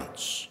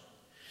elements,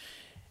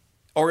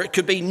 or it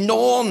could be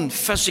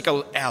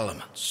non-physical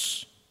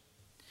elements.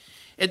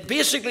 It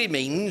basically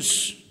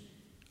means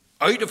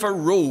out of a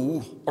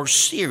row or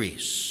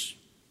series.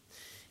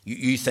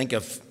 You think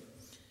of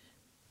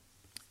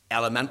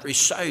elementary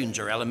sounds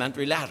or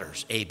elementary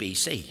letters, A, B,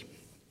 C.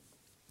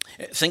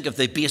 Think of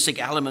the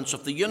basic elements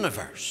of the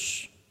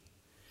universe.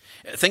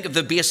 Think of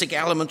the basic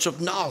elements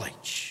of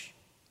knowledge.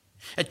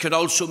 It could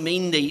also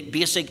mean the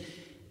basic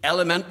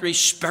elementary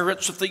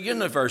spirits of the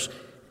universe,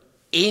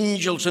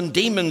 angels and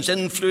demons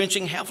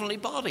influencing heavenly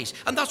bodies.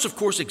 And that's, of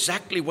course,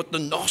 exactly what the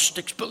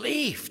Gnostics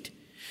believed,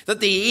 that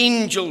the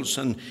angels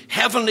and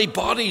heavenly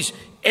bodies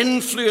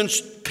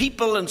influenced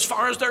people as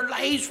far as their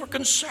lives were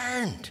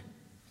concerned.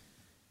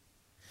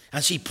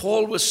 And see,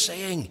 Paul was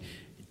saying,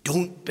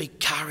 don't be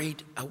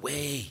carried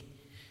away,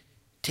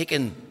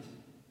 taken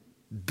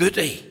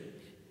booty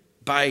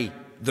by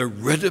the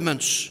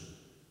rudiments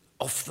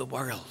of the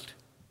world.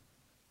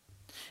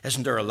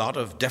 Isn't there a lot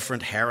of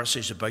different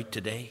heresies about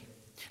today?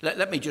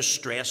 Let me just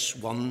stress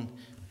one.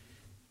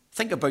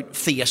 Think about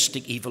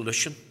theistic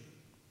evolution.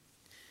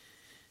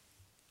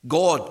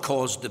 God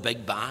caused the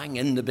Big Bang.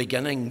 In the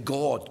beginning,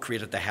 God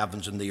created the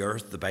heavens and the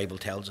earth, the Bible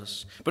tells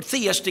us. But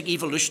theistic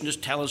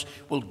evolutionists tell us,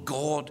 well,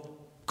 God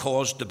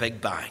caused the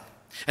Big Bang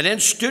and then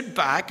stood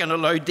back and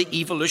allowed the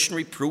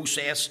evolutionary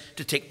process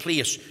to take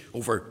place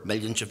over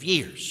millions of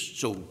years.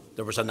 So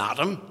there was an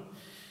atom,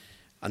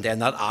 and then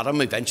that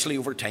atom eventually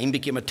over time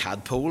became a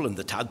tadpole, and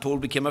the tadpole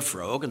became a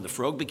frog, and the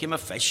frog became a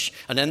fish,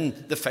 and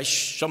then the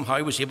fish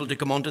somehow was able to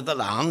come onto the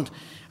land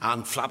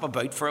and flap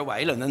about for a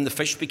while, and then the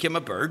fish became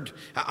a bird,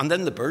 and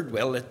then the bird,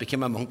 well, it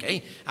became a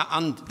monkey,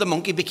 and the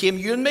monkey became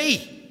you and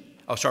me.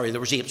 Oh, sorry,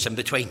 there was apes in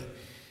between.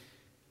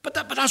 But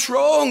that's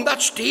wrong,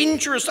 that's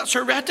dangerous, that's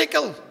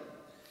heretical.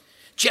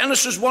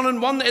 Genesis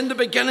 1:1, in the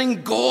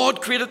beginning,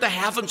 God created the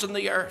heavens and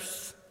the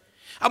earth.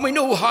 And we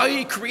know how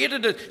he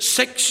created it,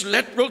 6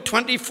 literal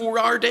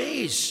 24-hour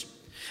days.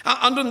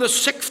 And on the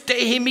 6th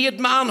day he made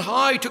man.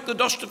 How? He took the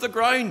dust of the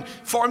ground,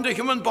 formed a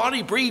human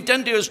body, breathed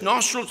into his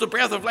nostrils the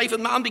breath of life,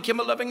 and man became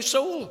a living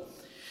soul.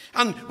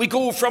 And we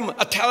go from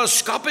a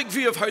telescopic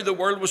view of how the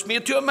world was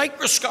made to a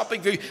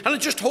microscopic view, and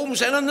it just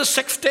homes in on the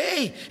 6th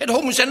day. It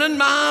homes in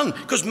man,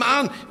 because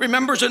man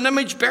remembers an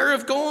image bearer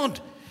of God.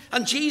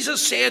 And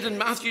Jesus said in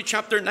Matthew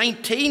chapter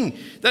 19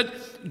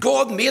 that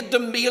God made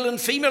them male and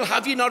female.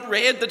 Have you not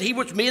read that he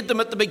which made them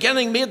at the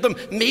beginning made them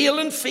male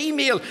and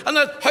female? And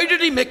how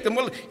did he make them?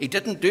 Well, he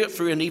didn't do it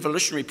through an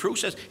evolutionary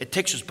process. It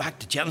takes us back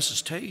to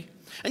Genesis 2.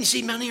 And you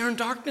see, many are in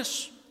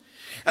darkness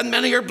and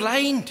many are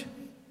blind.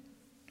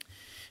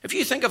 If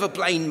you think of a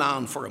blind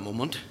man for a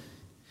moment,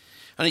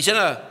 and he's in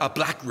a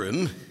black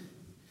room,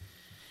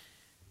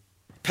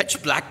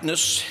 pitch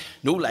blackness,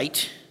 no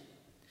light,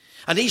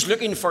 and he's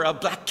looking for a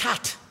black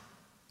cat.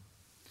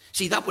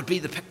 See, that would be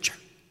the picture,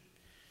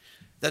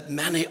 that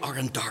many are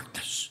in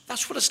darkness.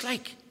 That's what it's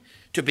like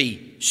to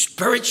be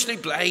spiritually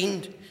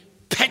blind,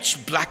 pitch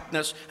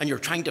blackness, and you're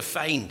trying to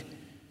find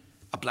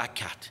a black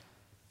cat.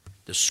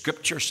 The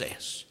scripture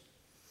says,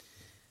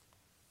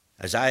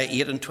 Isaiah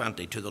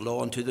 8:20, to the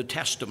law and to the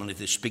testimony, if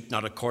they speak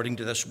not according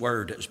to this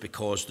word, it is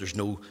because there's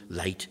no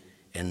light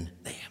in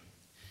them.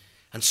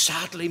 And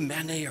sadly,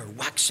 many are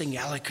waxing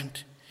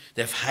eloquent.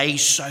 They have high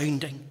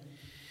sounding,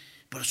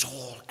 but it's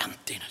all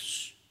emptiness.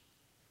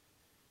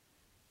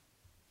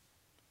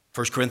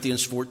 1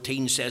 Corinthians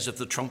 14 says, if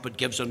the trumpet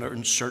gives an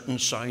uncertain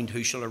sound,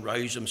 who shall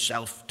arouse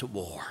himself to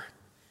war?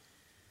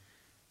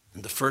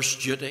 And the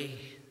first duty,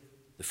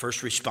 the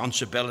first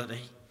responsibility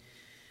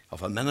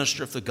of a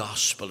minister of the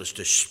gospel is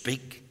to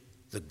speak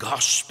the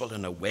gospel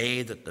in a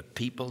way that the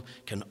people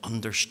can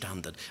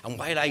understand it. And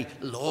while I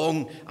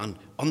long and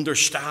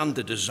understand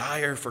the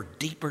desire for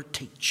deeper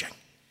teaching,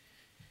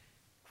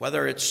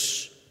 whether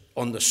it's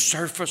on the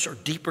surface or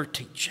deeper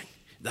teaching,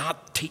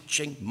 that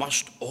teaching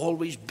must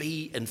always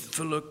be in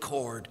full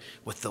accord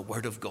with the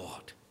Word of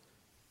God.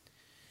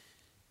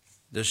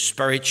 The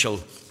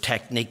spiritual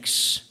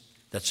techniques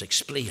that's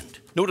explained.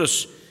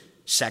 Notice,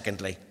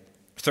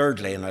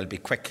 thirdly, and I'll be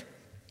quick,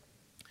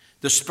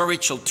 the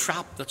spiritual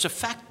trap that's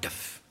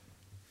effective.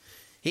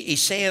 He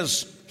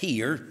says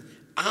here,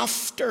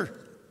 after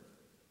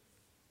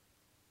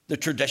the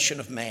tradition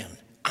of men,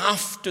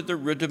 after the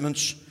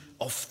rudiments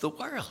of the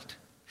world.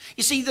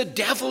 You see, the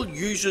devil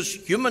uses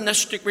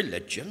humanistic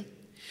religion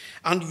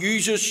and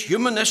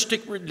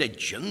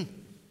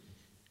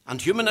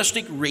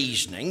humanistic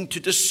reasoning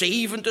to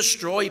deceive and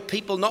destroy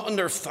people, not in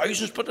their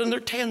thousands, but in their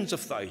tens of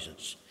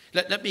thousands.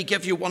 Let me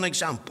give you one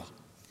example.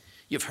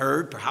 You've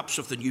heard perhaps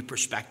of the new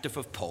perspective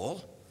of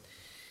Paul.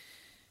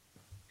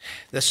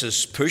 This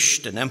is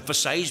pushed and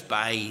emphasized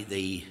by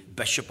the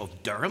Bishop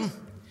of Durham,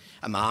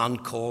 a man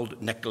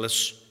called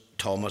Nicholas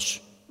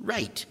Thomas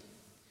Wright.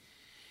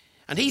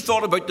 And he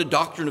thought about the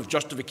doctrine of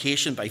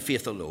justification by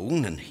faith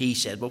alone, and he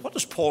said, well, what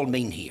does Paul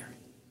mean here?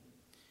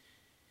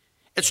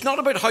 It's not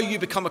about how you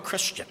become a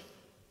Christian.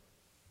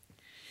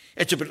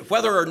 It's about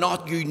whether or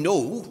not you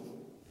know,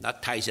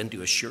 that ties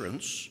into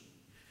assurance,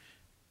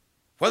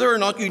 whether or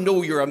not you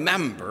know you're a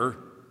member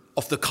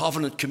of the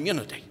covenant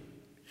community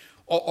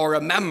or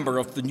a member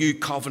of the new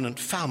covenant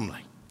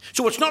family.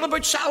 So it's not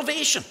about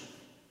salvation.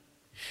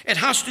 It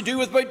has to do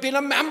with about being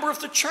a member of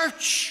the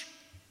church.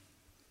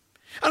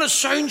 And it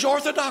sounds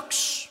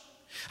orthodox.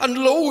 And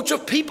loads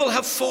of people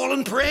have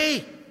fallen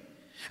prey.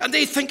 And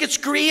they think it's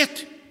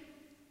great.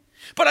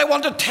 But I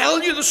want to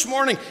tell you this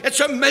morning, it's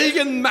a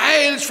million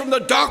miles from the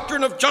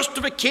doctrine of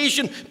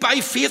justification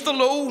by faith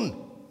alone.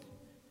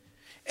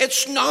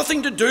 It's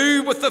nothing to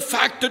do with the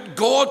fact that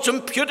God's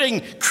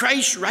imputing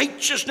Christ's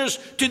righteousness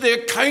to the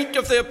account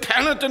of the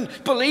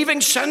penitent, believing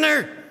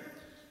sinner.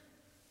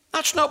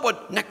 That's not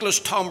what Nicholas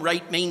Tom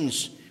Wright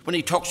means when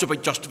he talks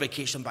about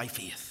justification by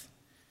faith.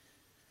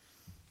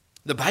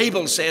 The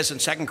Bible says in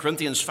 2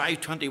 Corinthians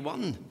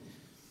 5:21,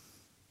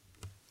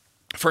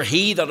 "For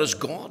he that is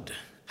God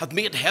hath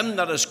made him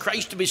that is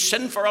Christ to be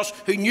sin for us,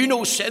 who knew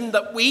no sin,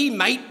 that we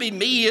might be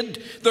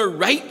made the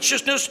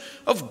righteousness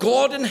of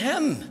God in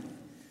him."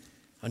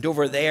 And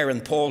over there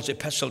in Paul's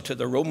epistle to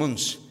the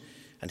Romans,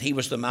 and he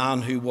was the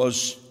man who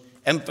was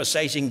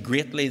emphasizing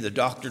greatly the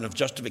doctrine of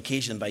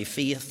justification by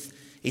faith,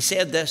 he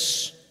said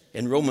this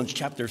in Romans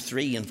chapter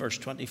 3 and verse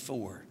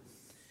 24.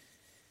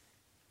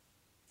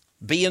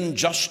 "Being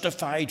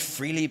justified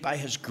freely by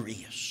his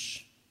grace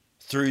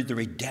through the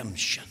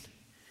redemption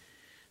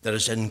that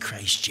is in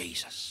Christ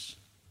Jesus."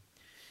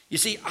 You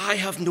see, I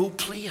have no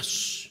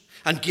place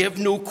and give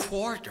no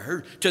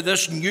quarter to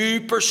this new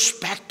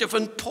perspective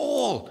in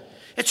Paul.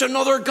 It's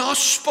another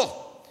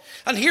gospel.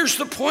 And here's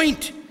the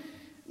point.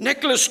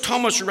 Nicholas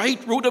Thomas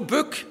Wright wrote a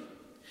book.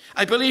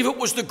 I believe it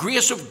was The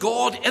Grace of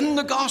God in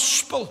the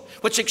Gospel,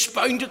 which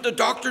expounded the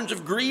doctrines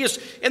of grace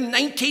in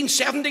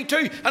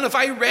 1972. And if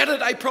I read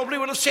it, I probably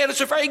would have said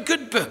it's a very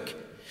good book.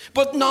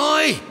 But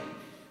now,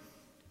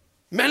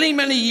 many,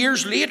 many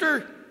years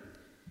later,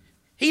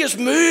 he has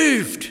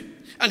moved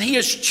and he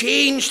has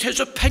changed his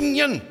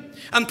opinion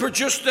and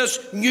produced this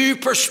new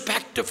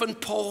perspective in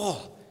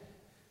Paul.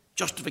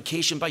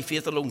 Justification by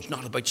faith alone is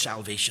not about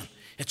salvation.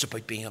 It's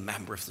about being a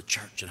member of the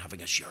church and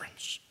having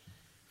assurance.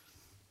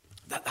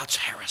 That's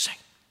heresy.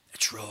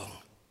 It's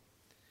wrong.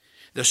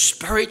 The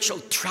spiritual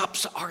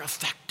traps are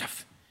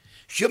effective.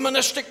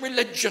 Humanistic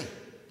religion,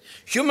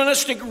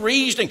 humanistic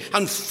reasoning,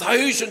 and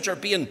thousands are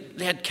being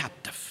led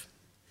captive.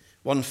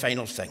 One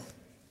final thing.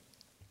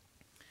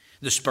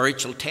 The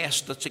spiritual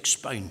test that's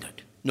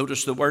expounded.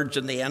 Notice the words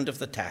in the end of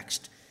the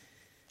text.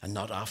 "And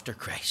not after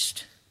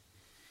Christ."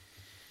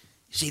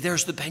 See,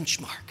 there's the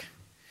benchmark.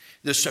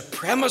 The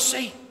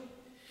supremacy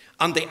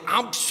and the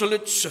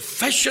absolute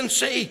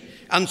sufficiency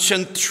and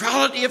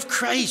centrality of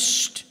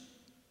Christ.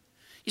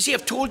 You see,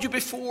 I've told you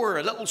before,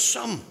 a little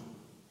sum.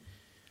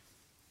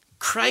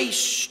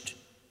 Christ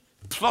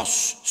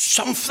plus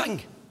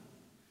something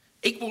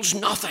equals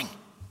nothing.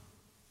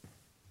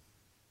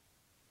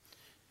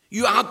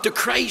 You add to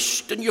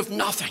Christ and you have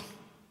nothing.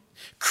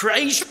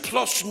 Christ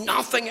plus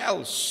nothing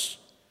else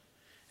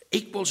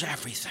equals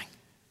everything.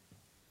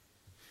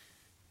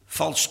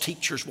 False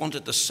teachers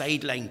wanted to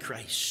sideline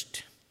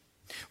Christ,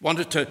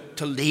 wanted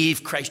to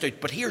leave Christ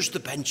out. But here's the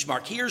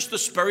benchmark. Here's the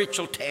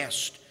spiritual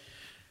test.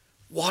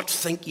 What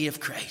think ye of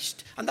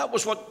Christ? And that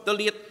was what the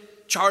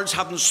late Charles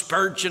Haddon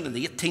Spurgeon in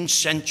the 18th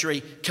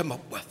century came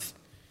up with,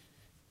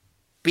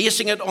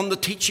 basing it on the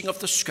teaching of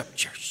the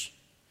Scriptures.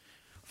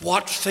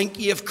 What think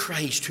ye of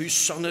Christ, whose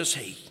Son is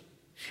he?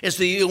 Is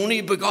the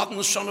only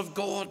begotten Son of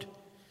God,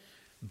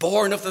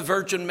 born of the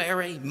Virgin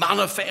Mary,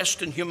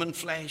 manifest in human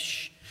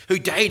flesh, who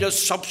died a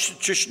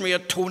substitutionary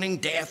atoning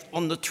death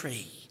on the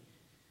tree.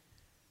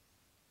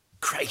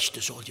 Christ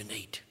is all you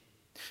need.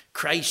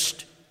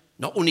 Christ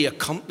not only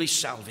accomplished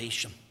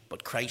salvation,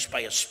 but Christ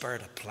by his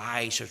Spirit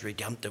applies his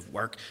redemptive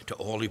work to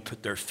all who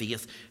put their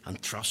faith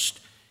and trust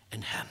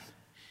in him.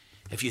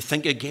 If you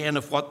think again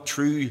of what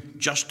true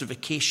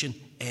justification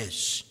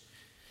is,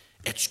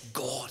 it's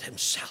God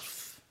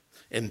himself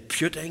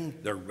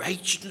imputing the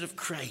righteousness of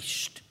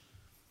Christ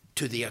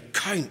to the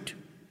account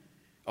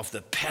of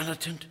the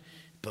penitent,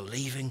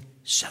 believing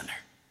sinner.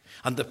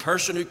 And the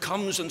person who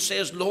comes and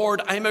says,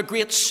 "Lord, I'm a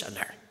great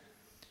sinner,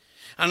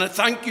 and I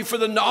thank you for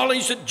the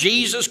knowledge that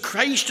Jesus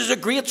Christ is a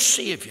great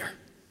Saviour,"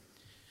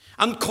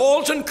 and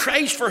calls in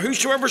Christ, "For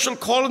whosoever shall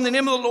call in the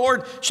name of the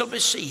Lord shall be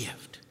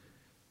saved."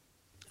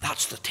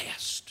 That's the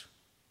test.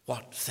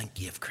 What think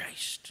ye of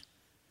Christ?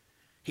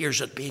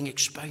 Here's it being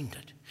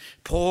expounded.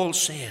 Paul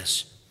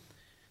says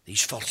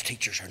these false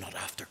teachers are not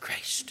after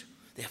Christ.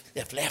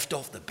 They've left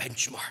off the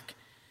benchmark.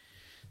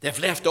 They've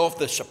left off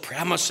the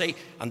supremacy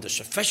and the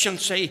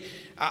sufficiency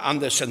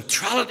and the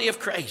centrality of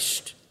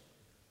Christ.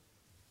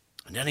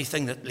 And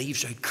anything that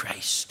leaves out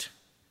Christ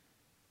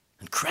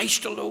and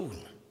Christ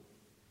alone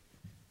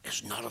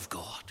is not of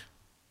God.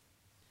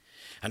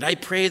 And I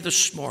pray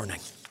this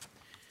morning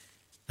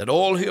that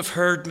all who have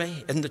heard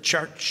me in the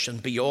church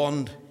and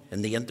beyond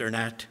in the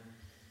internet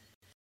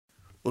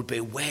will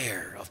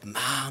beware of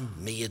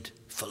man-made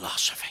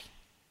philosophy.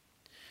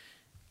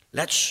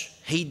 Let's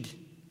heed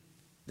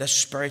this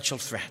spiritual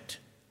threat.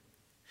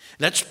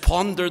 Let's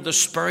ponder the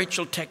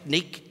spiritual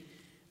technique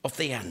of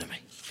the enemy.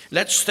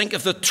 Let's think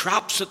of the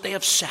traps that they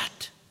have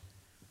set.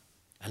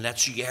 And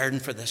let's yearn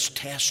for this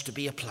test to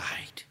be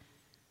applied.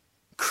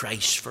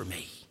 Christ for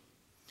me.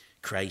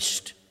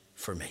 Christ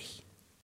for me.